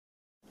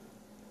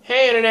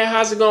Hey Internet,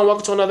 how's it going?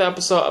 Welcome to another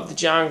episode of the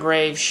John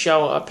Graves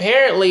Show.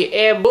 Apparently,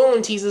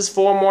 Boon teases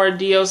 4 more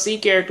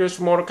DLC characters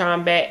for Mortal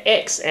Kombat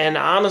X, and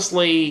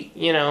honestly,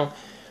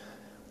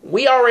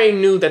 we already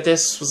knew that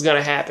this was going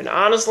to happen.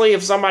 Honestly,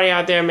 if somebody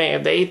out there,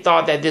 if they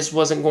thought that this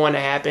wasn't going to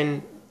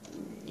happen,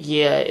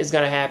 yeah, it's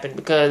going to happen,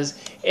 because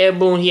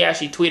Boon, he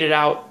actually tweeted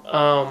out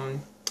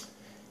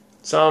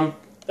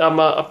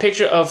a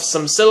picture of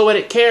some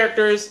silhouetted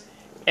characters,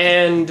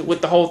 and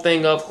with the whole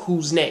thing of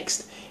who's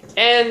next.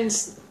 And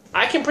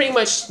I can pretty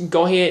much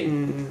go ahead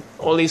and,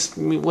 or at least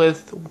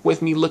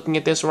with me looking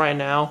at this right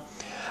now,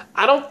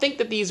 I don't think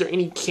that these are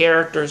any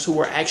characters who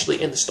are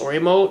actually in the story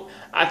mode.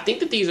 I think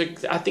that these are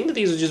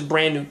just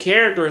brand new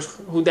characters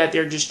that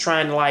they're just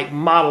trying to like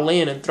model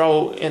in and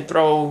throw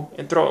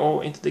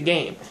into the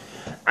game.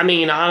 I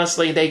mean,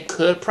 honestly, they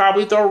could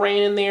probably throw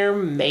Rain in there,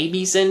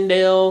 maybe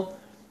Sindel.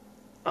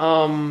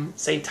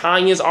 Say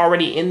Tanya's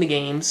already in the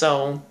game,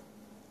 so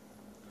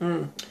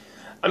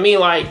I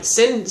mean, like,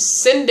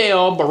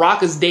 Sindel,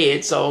 Baraka's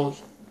dead, so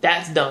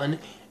that's done.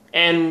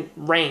 And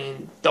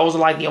Rain, those are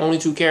like the only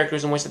 2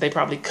 characters in which that they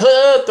probably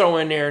could throw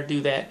in there to do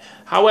that.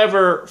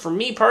 However, for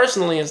me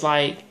personally, it's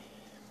like,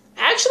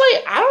 actually,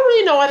 I don't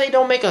really know why they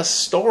don't make a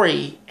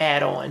story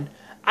add-on.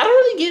 I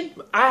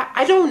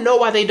don't know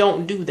why they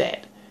don't do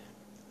that.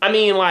 I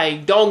mean,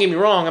 like, don't get me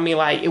wrong. I mean,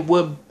 like, it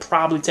would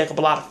probably take up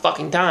a lot of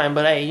fucking time.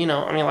 But, hey,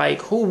 I mean,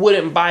 like, who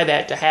wouldn't buy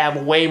that to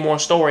have way more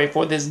story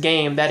for this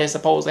game that is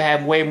supposed to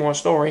have way more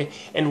story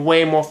and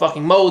way more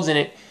fucking modes in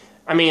it?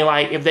 I mean,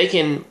 like, if they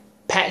can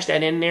patch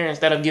that in there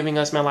instead of giving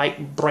us,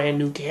 like, brand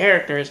new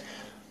characters.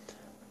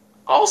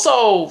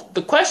 Also,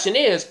 the question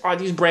is, are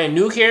these brand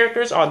new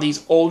characters? Are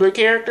these older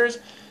characters?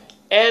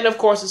 And, of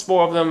course, it's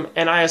 4 of them.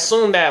 And I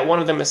assume that one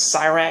of them is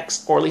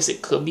Cyrax, or at least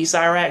it could be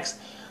Cyrax.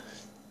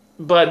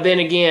 But then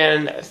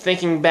again,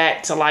 thinking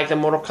back to like the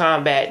Mortal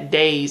Kombat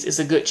days, it's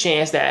a good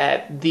chance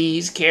that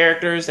these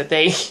characters that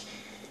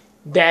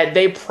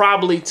they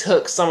probably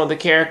took some of the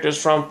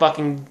characters from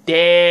fucking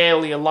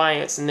Deadly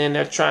Alliance, and then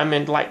they're trying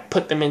to like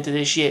put them into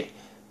this shit.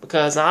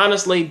 Because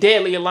honestly,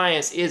 Deadly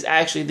Alliance is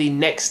actually the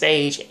next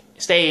stage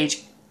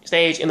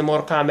in the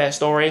Mortal Kombat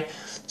story.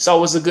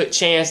 So it's a good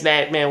chance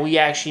that, man, we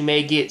actually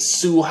may get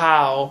Su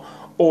Hao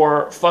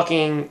or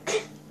fucking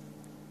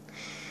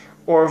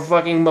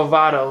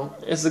Movado.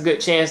 It's a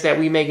good chance that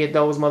we may get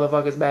those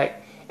motherfuckers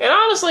back. And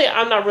honestly,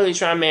 I'm not really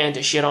trying, man,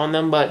 to shit on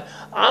them, but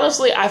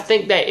honestly, I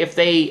think that if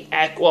they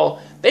act, well,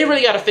 they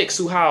really gotta fix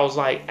Su Hao's,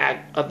 like,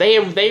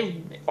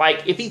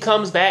 like, if he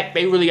comes back,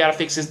 they really gotta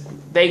fix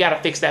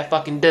that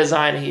fucking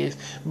design of his.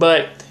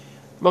 But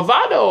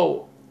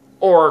Movado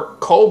or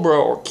Cobra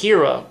or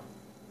Kira,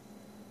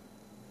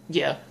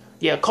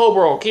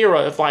 Cobra or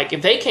Kira,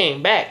 if they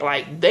came back,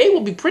 like, they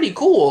would be pretty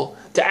cool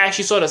to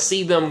actually sort of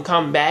see them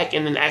come back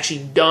and then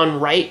actually done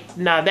right.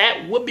 Now,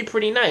 that would be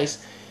pretty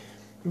nice.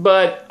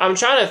 But I'm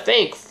trying to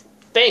think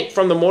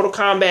from the Mortal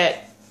Kombat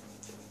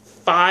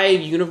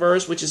 5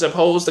 universe, which is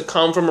supposed to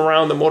come from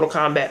around the Mortal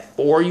Kombat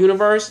 4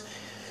 universe.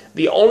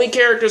 The only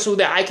characters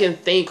that I can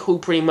think who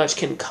pretty much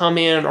can come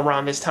in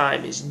around this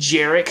time is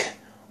Jarek,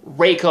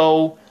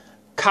 Reiko,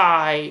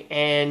 Kai,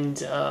 and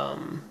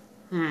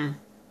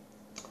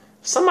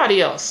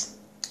somebody else.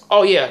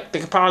 Oh yeah, they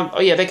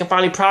can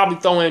finally probably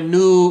throw in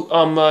Noob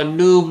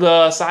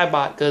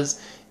Saibot,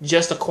 because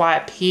just to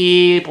quiet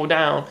people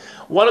down.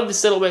 One of the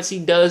silhouettes, he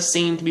does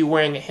seem to be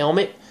wearing a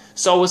helmet.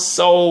 So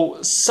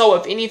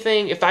if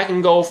anything, if I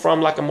can go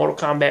from like a Mortal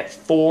Kombat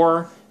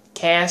 4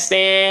 cast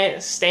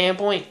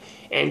standpoint,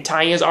 and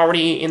Tanya's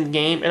already in the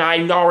game, and I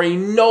already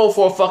know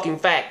for a fucking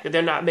fact that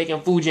they're not making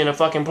Fujin a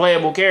fucking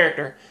playable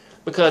character,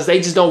 because they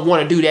just don't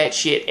want to do that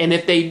shit. And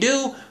if they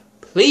do,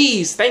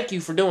 please, thank you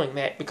for doing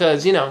that,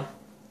 because,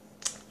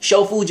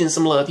 show Fujin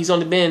some love.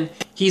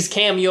 He's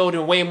cameoed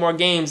in way more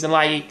games than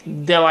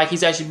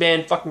he's actually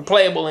been fucking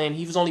playable in.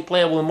 He was only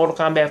playable in Mortal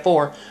Kombat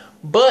 4.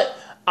 But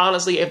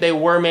honestly, if they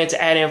were meant to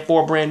add in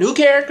 4 brand new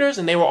characters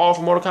and they were all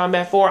from Mortal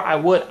Kombat 4, I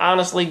would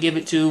honestly give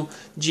it to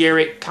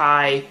Jarek,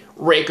 Kai,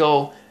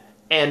 Reiko,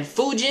 and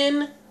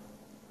Fujin,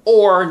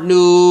 or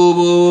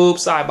Noob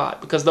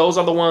Saibot, because those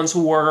are the ones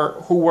who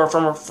were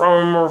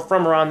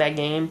from around that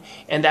game,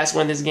 and that's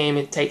when this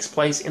game takes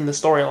place in the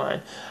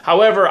storyline.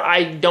 However,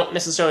 I don't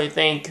necessarily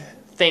think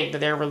that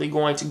they're really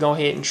going to go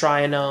ahead and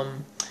try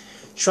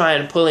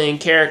and pull in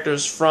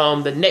characters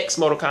from the next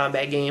Mortal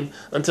Kombat game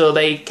until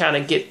they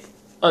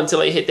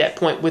hit that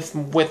point with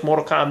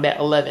Mortal Kombat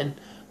 11.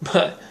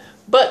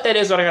 But that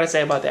is what I gotta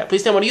say about that.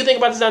 Please tell me what you think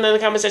about this down there in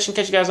the comment section.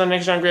 Catch you guys on the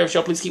next John Graves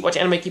Show. Please keep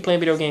watching anime, keep playing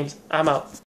video games. I'm out.